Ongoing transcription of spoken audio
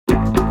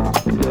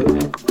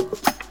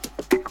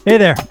Hey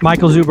there,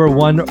 Michael Zuber,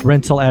 one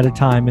rental at a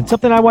time. And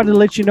something I wanted to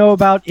let you know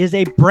about is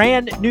a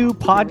brand new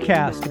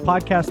podcast, a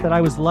podcast that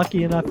I was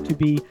lucky enough to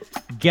be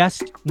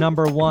guest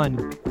number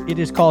one. It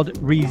is called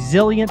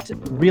Resilient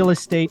Real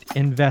Estate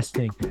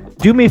Investing.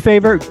 Do me a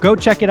favor, go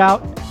check it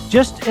out.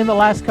 Just in the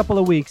last couple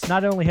of weeks,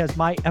 not only has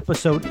my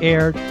episode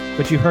aired,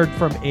 but you heard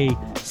from a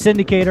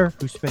syndicator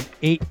who spent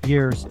 8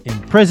 years in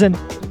prison.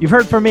 You've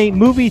heard from a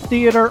movie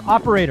theater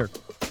operator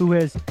who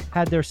has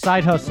had their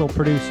side hustle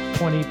produce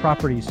 20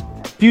 properties.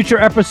 Future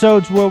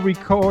episodes will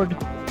record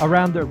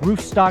around the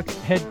Roofstock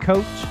head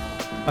coach,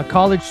 a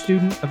college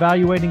student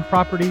evaluating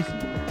properties,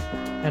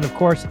 and of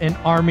course, an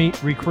Army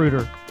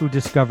recruiter who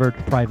discovered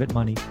private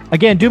money.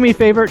 Again, do me a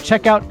favor,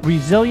 check out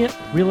Resilient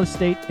Real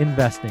Estate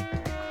Investing.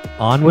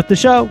 On with the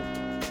show.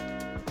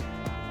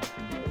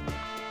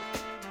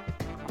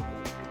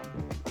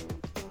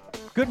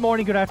 Good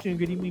morning, good afternoon,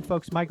 good evening,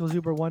 folks. Michael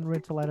Zuber, one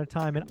rental at a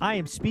time, and I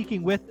am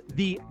speaking with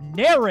the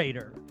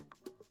narrator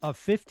of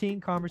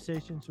 15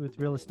 Conversations with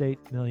Real Estate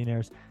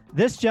Millionaires.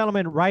 This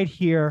gentleman right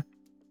here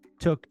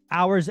took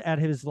hours out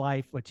of his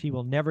life, which he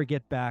will never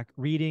get back,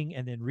 reading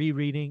and then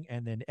rereading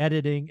and then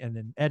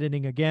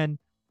editing again.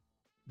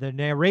 The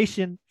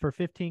narration for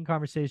 15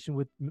 Conversations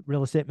with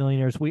Real Estate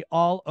Millionaires. We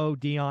all owe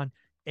Dion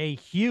a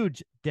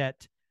huge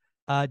debt.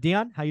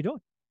 Dion, how you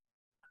doing?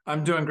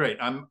 I'm doing great.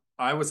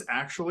 I was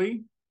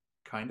actually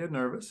kind of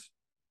nervous.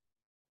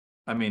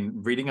 I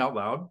mean, reading out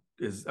loud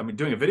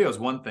doing a video is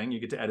one thing. You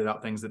get to edit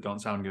out things that don't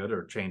sound good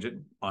or change it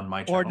on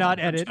my channel. Or not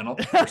edit. Or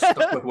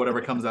stuck with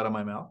whatever comes out of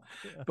my mouth.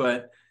 Yeah.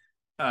 But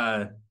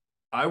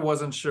I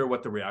wasn't sure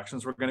what the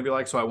reactions were going to be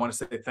like. So I want to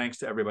say thanks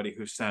to everybody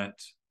who sent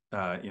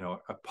a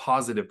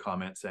positive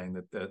comment saying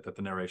that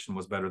the narration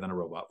was better than a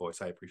robot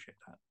voice. I appreciate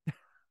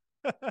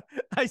that.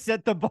 I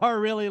set the bar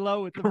really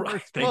low with the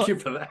first Thank you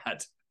for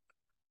that.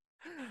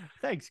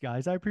 Thanks,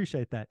 guys. I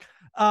appreciate that.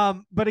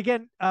 But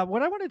again,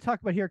 what I want to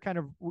talk about here,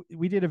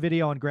 we did a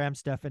video on Graham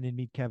Stephan and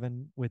Meet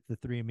Kevin with the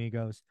Three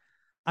Amigos.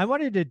 I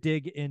wanted to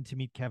dig into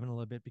Meet Kevin a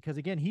little bit because,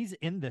 again, he's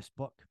in this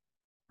book,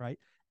 right?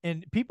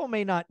 And people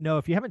may not know,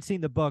 if you haven't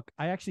seen the book,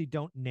 I actually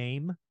don't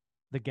name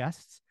the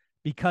guests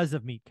because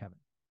of Meet Kevin,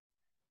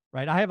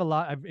 right?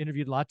 I've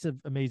interviewed lots of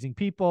amazing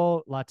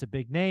people, lots of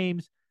big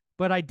names,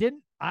 but I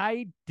didn't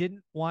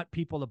want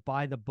people to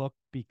buy the book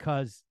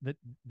because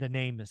the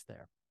name is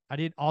there. I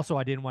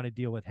didn't want to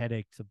deal with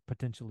headaches of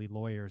potentially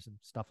lawyers and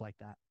stuff like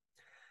that.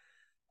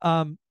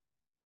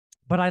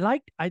 But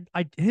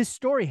his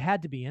story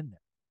had to be in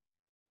there,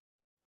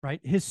 right?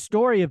 His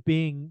story of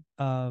being,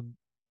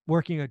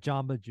 working at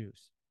Jamba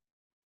Juice,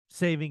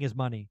 saving his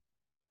money,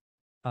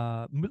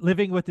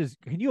 living with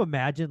can you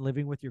imagine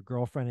living with your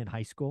girlfriend in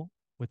high school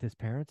with his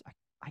parents?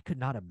 I could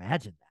not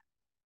imagine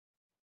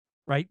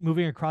that, right?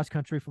 Moving across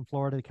country from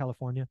Florida to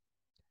California,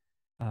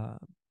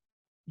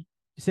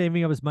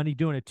 saving up his money,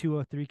 doing a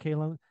 203K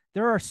loan.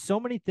 There are so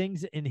many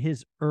things in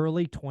his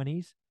early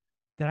 20s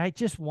that I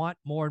just want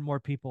more and more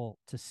people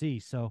to see.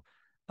 So,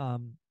 I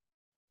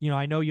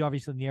know you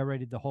obviously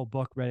narrated the whole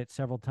book, read it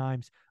several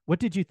times. What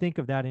did you think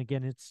of that? And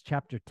again, it's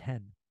chapter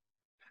 10.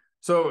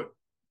 So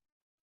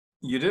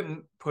you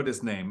didn't put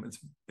his name.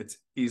 It's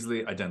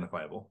easily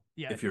identifiable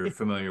if you're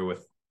familiar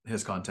with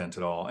his content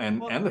at all.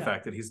 And the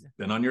fact that he's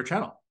been on your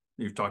channel.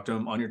 You've talked to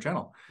him on your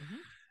channel.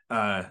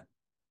 Mm-hmm.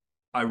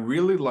 I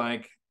really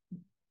like,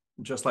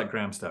 just like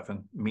Graham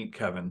Stephan, Meet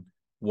Kevin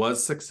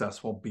was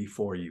successful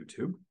before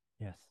YouTube.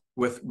 Yes.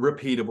 With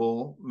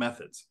repeatable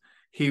methods.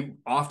 He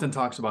often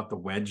talks about the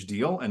wedge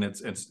deal, and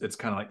it's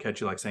kind of like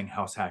catchy, like saying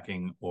house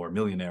hacking or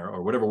millionaire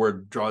or whatever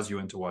word draws you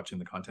into watching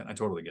the content. I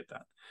totally get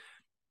that.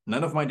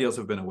 None of my deals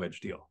have been a wedge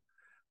deal,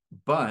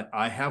 but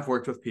I have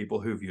worked with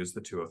people who've used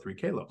the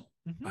 203K loan.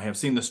 Mm-hmm. I have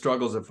seen the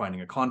struggles of finding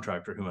a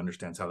contractor who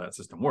understands how that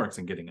system works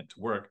and getting it to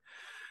work.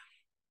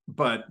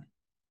 But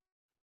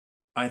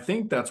I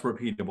think that's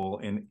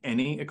repeatable in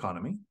any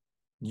economy.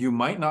 You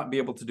might not be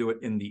able to do it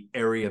in the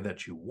area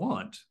that you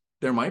want.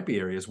 There might be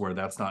areas where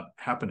that's not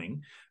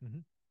happening. Mm-hmm.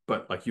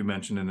 But like you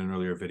mentioned in an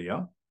earlier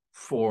video,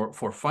 for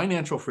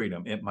financial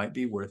freedom, it might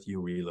be worth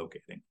you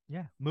relocating.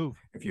 Yeah, move.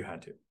 If you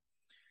had to.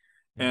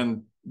 Yeah.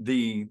 And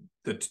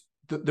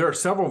there are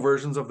several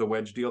versions of the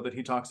wedge deal that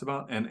he talks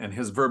about. And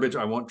his verbiage,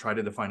 I won't try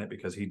to define it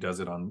because he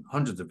does it on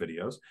hundreds of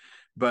videos.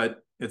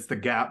 But it's the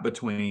gap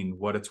between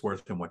what it's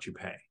worth and what you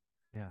pay.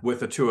 Yeah.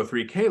 With a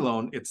 203K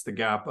loan, it's the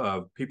gap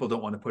of people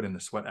don't want to put in the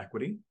sweat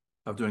equity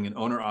of doing an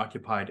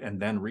owner-occupied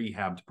and then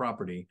rehabbed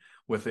property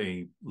with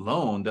a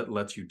loan that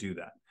lets you do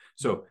that.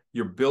 So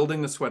you're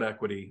building the sweat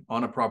equity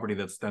on a property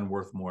that's then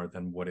worth more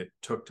than what it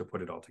took to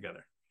put it all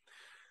together.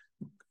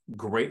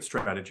 Great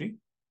strategy,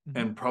 mm-hmm.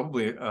 and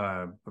probably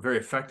a very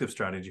effective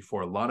strategy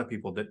for a lot of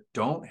people that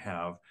don't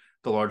have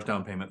the large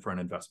down payment for an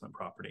investment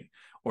property,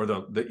 or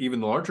even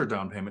the larger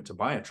down payment to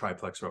buy a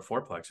triplex or a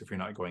fourplex if you're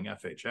not going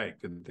FHA.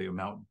 The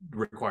amount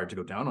required to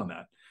go down on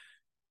that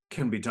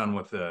can be done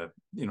with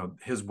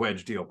his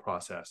wedge deal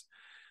process.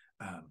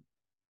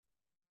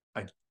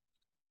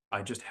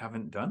 I just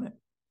haven't done it.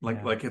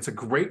 Like it's a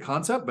great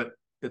concept, but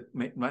it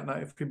might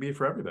not be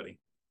for everybody.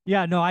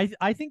 Yeah, no,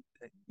 I think,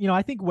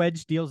 I think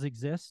wedge deals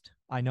exist.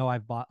 I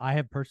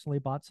have personally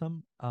bought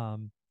some.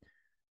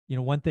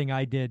 One thing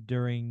I did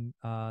during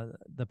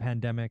the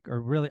pandemic,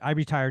 or really, I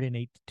retired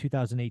in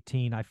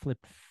 2018. I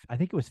flipped, I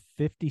think it was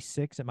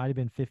 56, it might have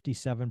been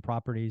 57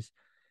 properties,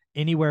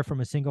 anywhere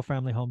from a single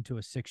family home to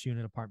a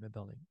 6-unit apartment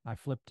building. I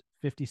flipped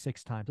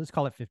 56 times. Let's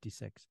call it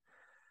 56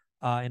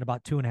 in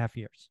about 2.5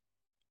 years.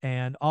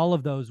 And all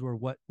of those were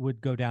what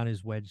would go down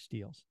as wedge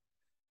deals.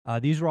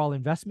 These were all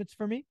investments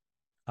for me.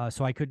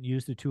 So I couldn't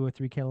use the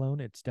 203K loan.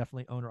 It's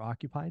definitely owner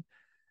occupied.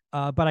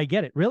 But I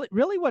get it.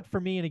 Really what for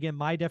me, and again,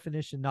 my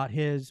definition, not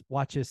his,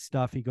 watch his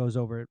stuff. He goes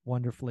over it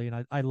wonderfully.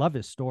 And I love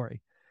his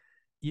story.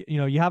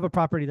 You have a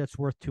property that's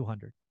worth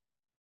 200,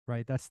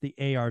 right? That's the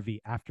ARV,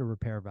 after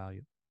repair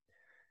value.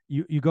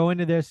 You go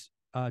into this,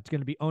 it's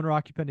going to be owner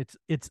occupant.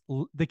 It's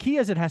the key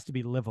is it has to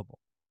be livable,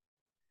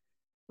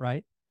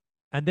 right?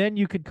 And then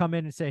you could come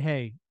in and say,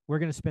 hey, we're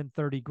going to spend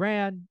 30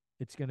 grand.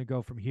 It's going to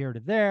go from here to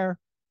there.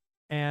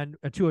 And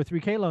a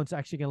 203K loan is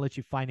actually going to let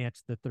you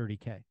finance the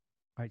 30K.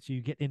 Right. So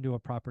you get into a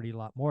property a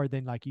lot more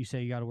than, like you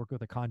say, you got to work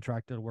with a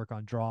contractor to work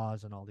on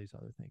draws and all these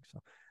other things.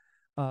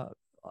 So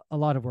a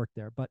lot of work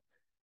there, but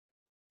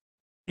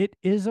it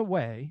is a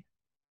way.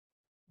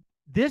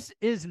 This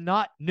is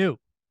not new.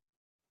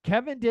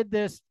 Kevin did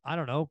this, I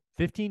don't know,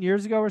 15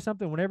 years ago or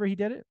something, whenever he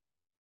did it.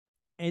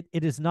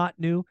 It is not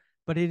new,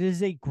 but it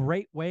is a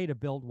great way to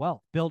build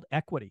wealth, build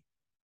equity.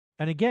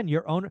 And again,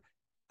 your owner,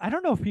 I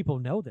don't know if people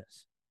know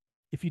this.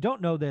 If you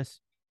don't know this,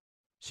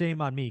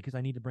 shame on me, because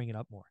I need to bring it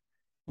up more.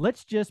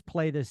 Let's just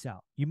play this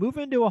out. You move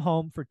into a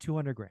home for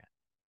 200 grand.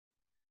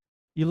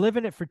 You live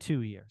in it for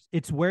 2 years.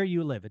 It's where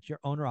you live. It's your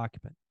owner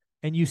occupant.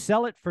 And you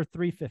sell it for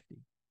 350.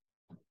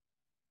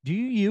 Do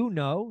you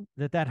know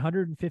that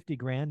 150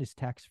 grand is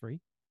tax free?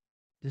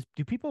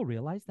 Do people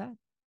realize that?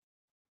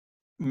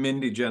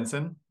 Mindy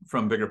Jensen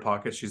from Bigger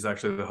Pockets, she's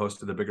actually the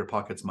host of the Bigger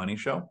Pockets Money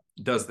Show,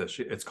 does this.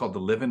 It's called the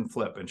Live and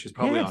Flip, and she's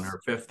probably on her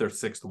 5th or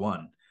 6th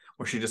one,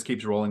 where she just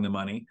keeps rolling the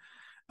money.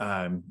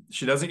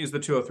 She doesn't use the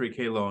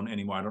 203K loan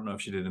anymore. I don't know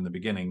if she did in the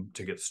beginning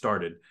to get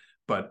started,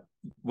 but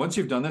once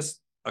you've done this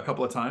a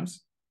couple of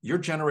times, you're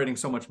generating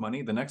so much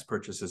money. The next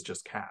purchase is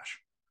just cash.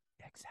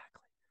 Exactly.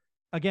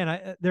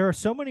 Again, there are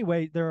so many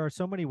ways. There are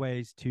so many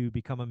ways to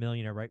become a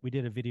millionaire, right? We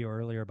did a video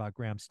earlier about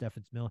Graham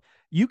Stephan's mill.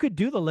 You could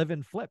do the live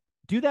and flip.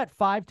 Do that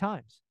 5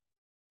 times.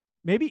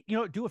 Maybe,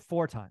 do it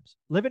 4 times.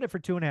 Live in it for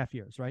 2.5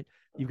 years, right?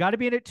 You've got to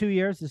be in it 2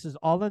 years. This is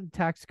all in the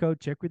tax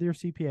code. Check with your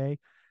CPA.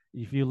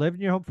 If you live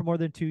in your home for more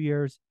than 2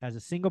 years, as a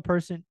single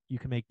person, you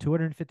can make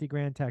 250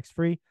 grand tax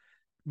free.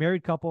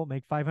 Married couple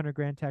make 500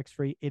 grand tax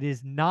free. It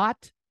is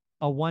not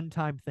a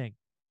one-time thing.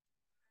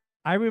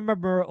 I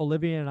remember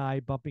Olivia and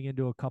I bumping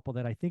into a couple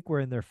that I think were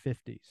in their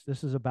 50s.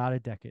 This is about a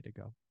decade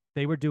ago.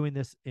 They were doing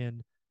this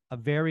in a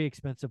very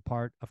expensive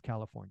part of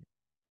California.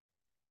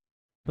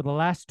 For the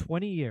last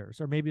 20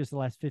 years, or maybe it was the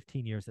last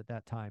 15 years at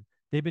that time,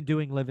 they've been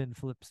doing live-in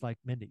flips like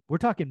Mindy. We're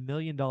talking $1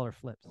 million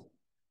flips,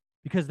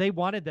 because they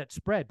wanted that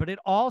spread. But it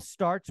all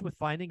starts with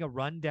finding a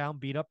rundown,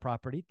 beat-up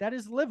property that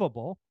is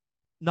livable,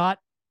 not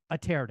a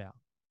teardown,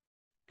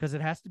 because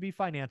it has to be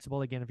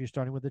financeable, again, if you're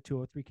starting with a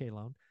 203K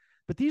loan.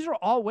 But these are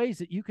all ways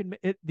that you can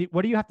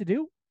what do you have to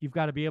do? You've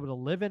got to be able to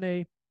live in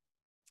a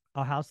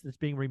house that's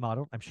being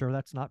remodeled. I'm sure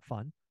that's not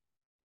fun.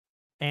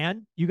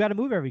 And you got to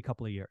move every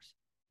couple of years.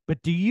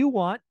 But do you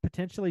want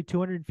potentially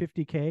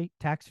 250K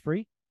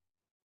tax-free?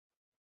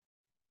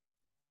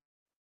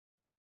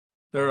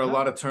 There are a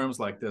lot of terms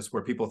like this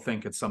where people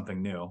think it's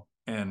something new.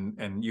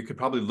 And you could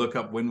probably look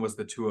up when was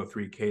the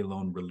 203K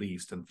loan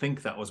released and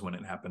think that was when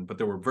it happened. But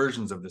there were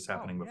versions of this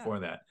happening before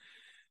that.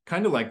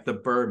 Kind of like the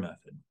Burr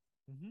method.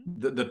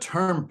 Mm-hmm. The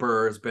term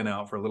Burr has been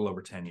out for a little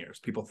over 10 years.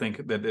 People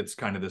think that it's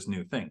kind of this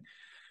new thing.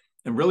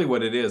 And really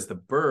what it is, the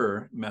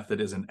Burr method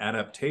is an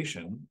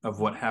adaptation of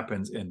what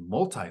happens in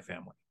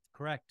multifamily.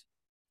 Correct.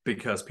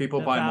 Because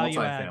people buy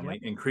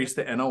multifamily, increase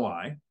the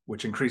NOI,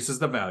 which increases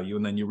the value,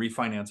 and then you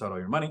refinance out all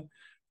your money.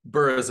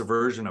 Burr is a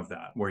version of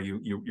that, where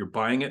you're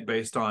buying it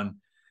based on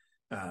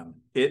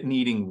it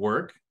needing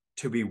work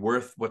to be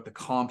worth what the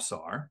comps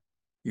are.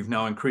 You've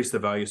now increased the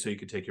value so you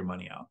could take your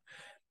money out.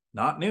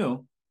 Not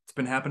new. It's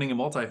been happening in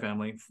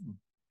multifamily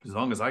as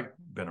long as I've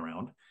been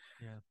around.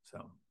 Yeah.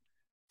 So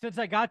since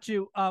I got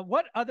you,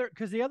 what other,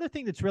 because the other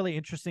thing that's really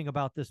interesting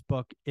about this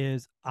book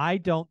is I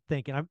don't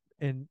think,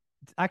 and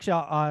actually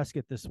I'll ask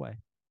it this way.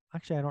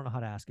 Actually, I don't know how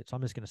to ask it, so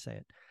I'm just going to say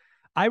it.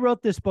 I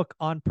wrote this book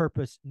on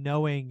purpose,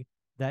 knowing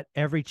that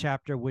every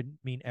chapter wouldn't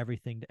mean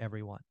everything to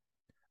everyone.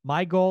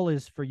 My goal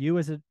is for you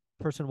as a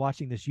person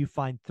watching this, you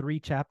find 3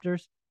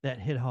 chapters that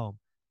hit home.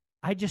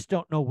 I just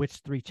don't know which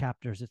 3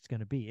 chapters it's going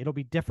to be. It'll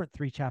be different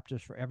 3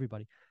 chapters for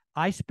everybody.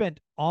 I spent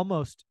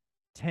almost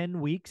 10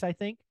 weeks, I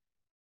think,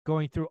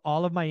 going through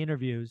all of my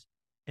interviews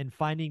and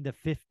finding the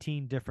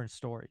 15 different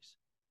stories.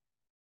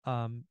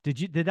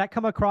 Did that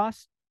come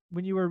across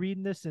when you were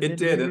reading this? It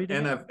did.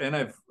 And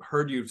I've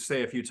heard you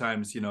say a few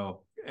times,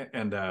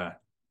 and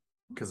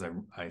because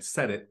I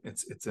said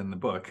it's in the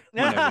book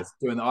when I was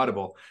doing the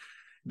Audible.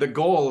 the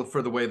goal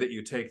for the way that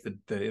you take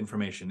the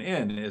information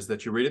in is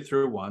that you read it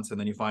through once, and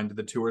then you find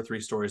the 2 or 3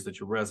 stories that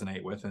you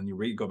resonate with, and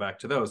you go back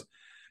to those.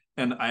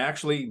 And I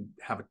actually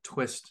have a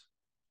twist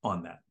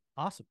on that.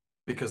 Awesome.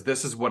 Because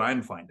this is what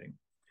I'm finding.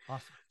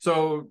 Awesome.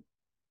 So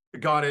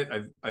got it.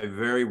 I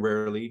very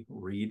rarely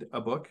read a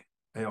book.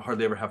 I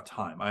hardly ever have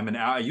time.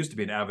 I used to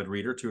be an avid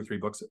reader, 2 or 3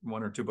 books,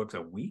 1 or 2 books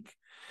a week.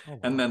 Oh, wow.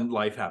 And then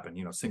life happened,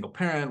 single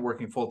parent,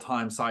 working full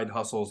time, side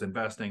hustles,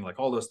 investing, like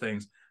all those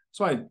things.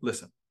 So I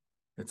listen.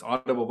 It's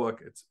Audible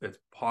book. It's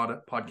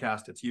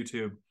podcast. It's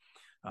YouTube.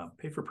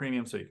 Pay for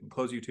premium so you can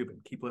close YouTube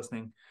and keep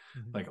listening.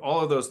 Mm-hmm. Like all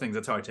of those things.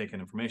 That's how I take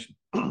in information.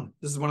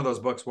 This is one of those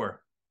books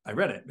where I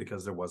read it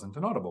because there wasn't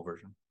an Audible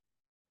version.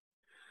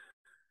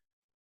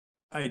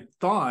 I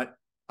thought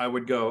I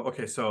would go,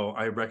 okay, so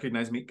I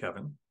recognize Meet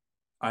Kevin.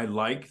 I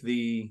like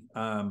the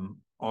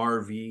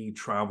RV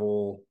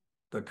travel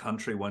the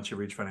country once you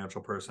reach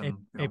financial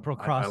person. April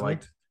Crossley. I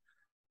liked.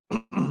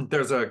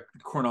 There's a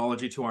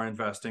chronology to our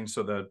investing.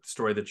 So the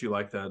story that you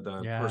like, the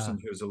person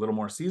who's a little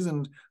more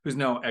seasoned, who's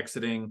now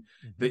exiting,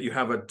 mm-hmm. that you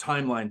have a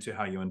timeline to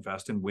how you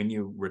invest and when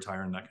you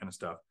retire and that kind of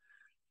stuff.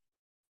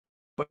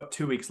 But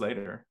 2 weeks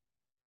later,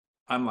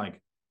 I'm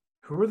like,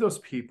 who are those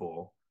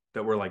people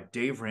that were like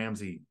Dave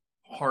Ramsey,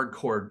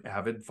 hardcore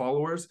avid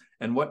followers,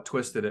 and what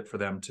twisted it for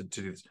them to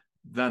do this?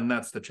 Then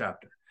that's the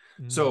chapter.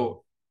 Mm-hmm.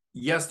 So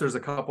yes, there's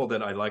a couple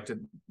that I liked at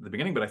the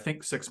beginning, but I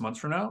think 6 months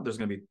from now, there's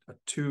going to be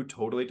 2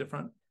 totally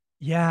different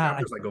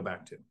chapters I go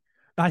back to.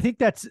 I think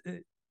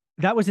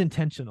that was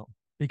intentional,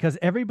 because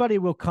everybody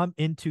will come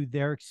into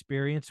their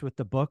experience with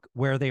the book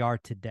where they are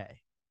today.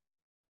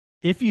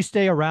 If you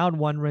stay around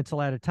one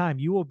rental at a time,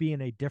 you will be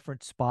in a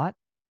different spot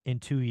in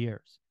 2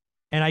 years.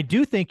 And I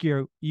do think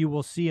you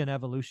will see an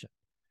evolution.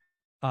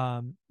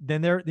 Then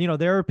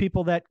there are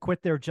people that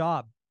quit their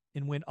job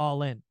and went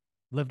all in,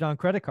 lived on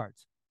credit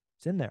cards.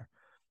 It's in there.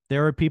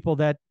 There are people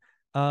that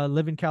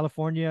live in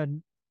California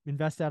and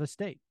invest out of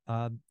state.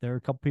 There are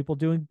a couple people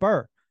doing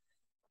Burr.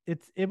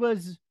 There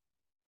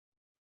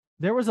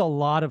was a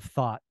lot of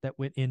thought that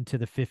went into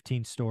the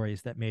 15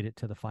 stories that made it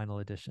to the final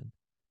edition.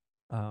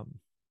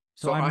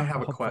 So I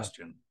have a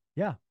question.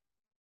 Yeah.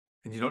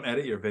 And you don't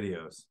edit your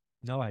videos?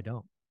 No, I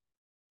don't.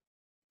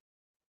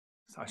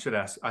 So I should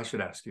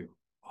ask you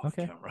off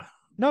camera.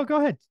 No, go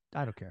ahead.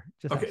 I don't care.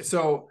 Just okay.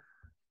 So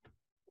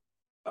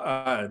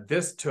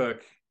this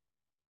took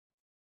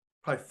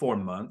probably 4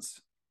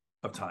 months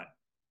of time,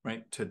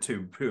 right?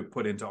 To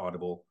put into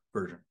Audible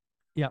version.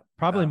 Yeah,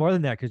 probably more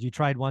than that, because you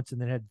tried once and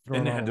then had to throw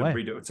it all away.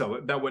 Redo it. So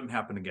that wouldn't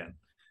happen again.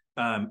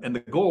 And the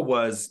goal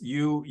was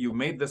you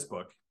made this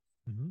book,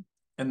 mm-hmm.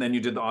 and then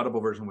you did the Audible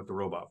version with the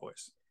robot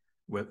voice.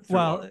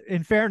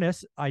 In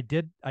fairness, I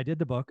did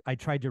the book. I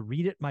tried to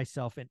read it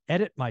myself and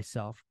edit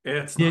myself.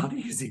 It's not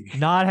easy.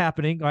 Not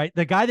happening. Right.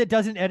 The guy that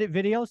doesn't edit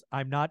videos,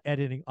 I'm not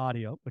editing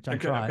audio, which I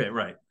tried. Okay,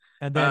 right.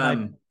 And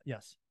then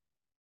yes.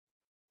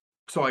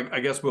 So I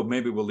guess we'll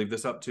leave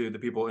this up to the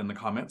people in the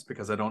comments,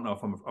 because I don't know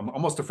if I'm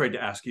almost afraid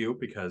to ask you,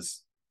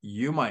 because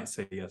you might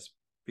say yes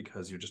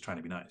because you're just trying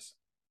to be nice.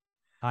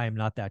 I am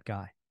not that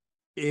guy.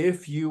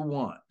 If you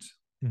want,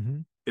 mm-hmm.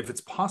 if it's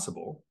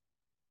possible,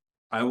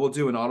 I will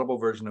do an Audible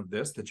version of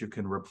this that you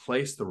can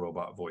replace the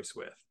robot voice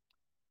with.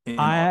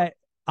 I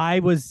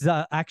was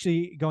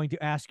actually going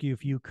to ask you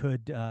if you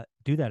could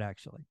do that.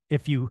 Actually,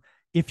 if you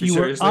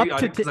were up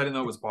to, because I didn't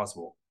know it was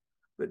possible.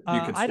 But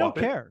you could swap I don't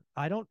care.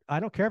 I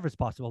don't care if it's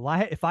possible.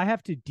 If I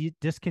have to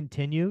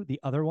discontinue the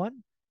other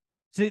one,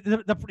 see,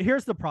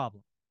 here's the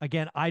problem.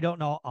 Again, I don't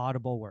know how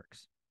Audible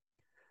works.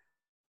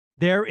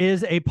 There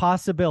is a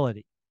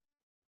possibility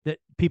that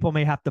people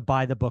may have to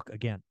buy the book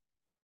again.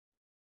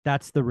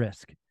 That's the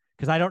risk,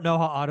 because I don't know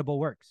how Audible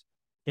works.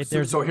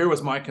 So here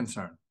was my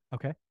concern.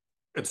 Okay.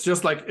 It's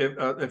just like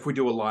if we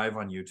do a live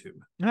on YouTube.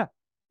 Yeah.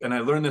 And I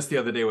learned this the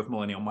other day with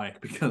Millennial Mike,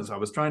 because I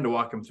was trying to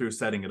walk him through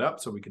setting it up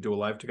so we could do a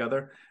live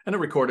together. And it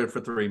recorded for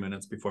 3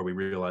 minutes before we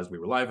realized we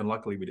were live. And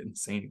luckily we didn't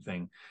say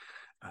anything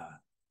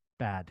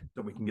bad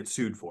that we can get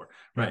sued for.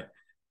 Right.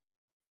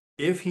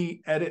 If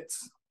he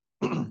edits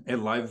a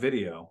live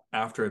video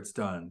after it's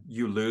done,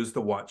 you lose the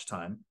watch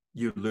time.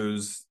 You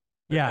lose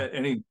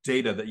any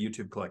data that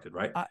YouTube collected,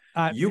 right?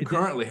 You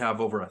currently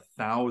have over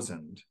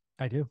 1,000.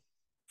 I do.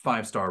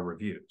 5-star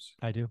reviews.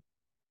 I do.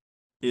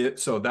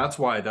 So that's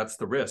why that's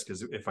the risk,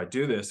 is if I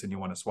do this and you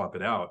want to swap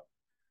it out,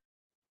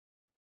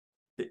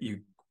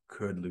 you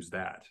could lose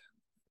that.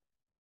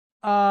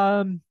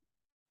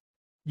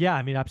 Yeah,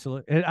 I mean,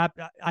 absolutely.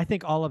 I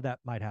think all of that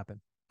might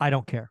happen. I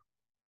don't care.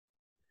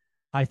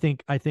 I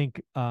think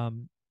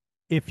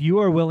if you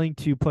are willing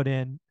to put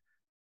in,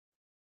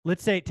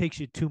 let's say it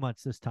takes you 2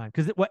 months this time,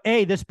 because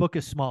this book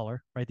is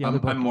smaller, right? The other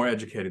book, I'm more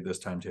educated this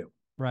time too.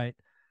 Right.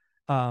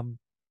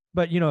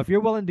 But if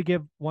you're willing to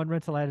give one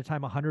rental at a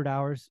time 100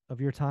 hours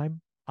of your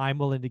time, I'm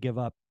willing to give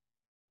up.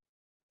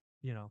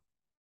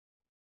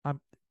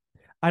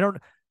 I don't.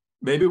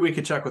 Maybe we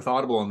could check with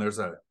Audible, and there's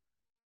a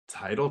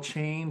title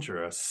change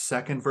or a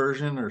second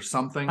version or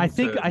something. I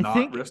think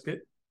risk it.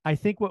 I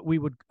think what we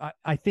would.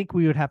 I think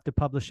we would have to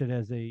publish it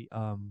as a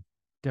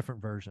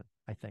different version.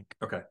 I think.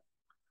 Okay.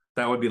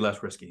 That would be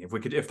less risky.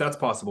 If that's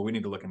possible, we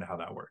need to look into how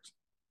that works.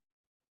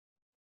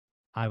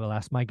 I will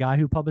ask my guy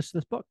who published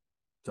this book.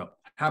 So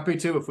happy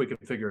to, if we can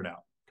figure it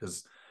out,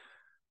 because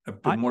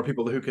the more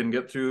people who can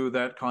get through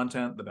that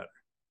content, the better.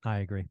 I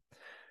agree.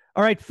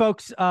 All right,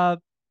 folks.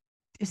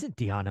 Isn't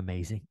Dion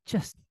amazing?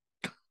 Just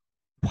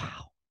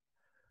wow.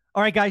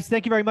 All right, guys.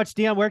 Thank you very much,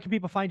 Dion. Where can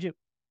people find you?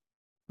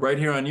 Right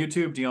here on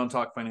YouTube, Dion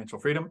Talk Financial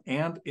Freedom,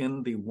 and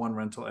in the One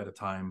Rental at a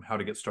Time, How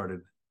to Get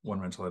Started One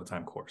Rental at a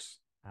Time course.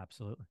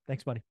 Absolutely.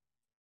 Thanks, buddy.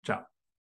 Ciao.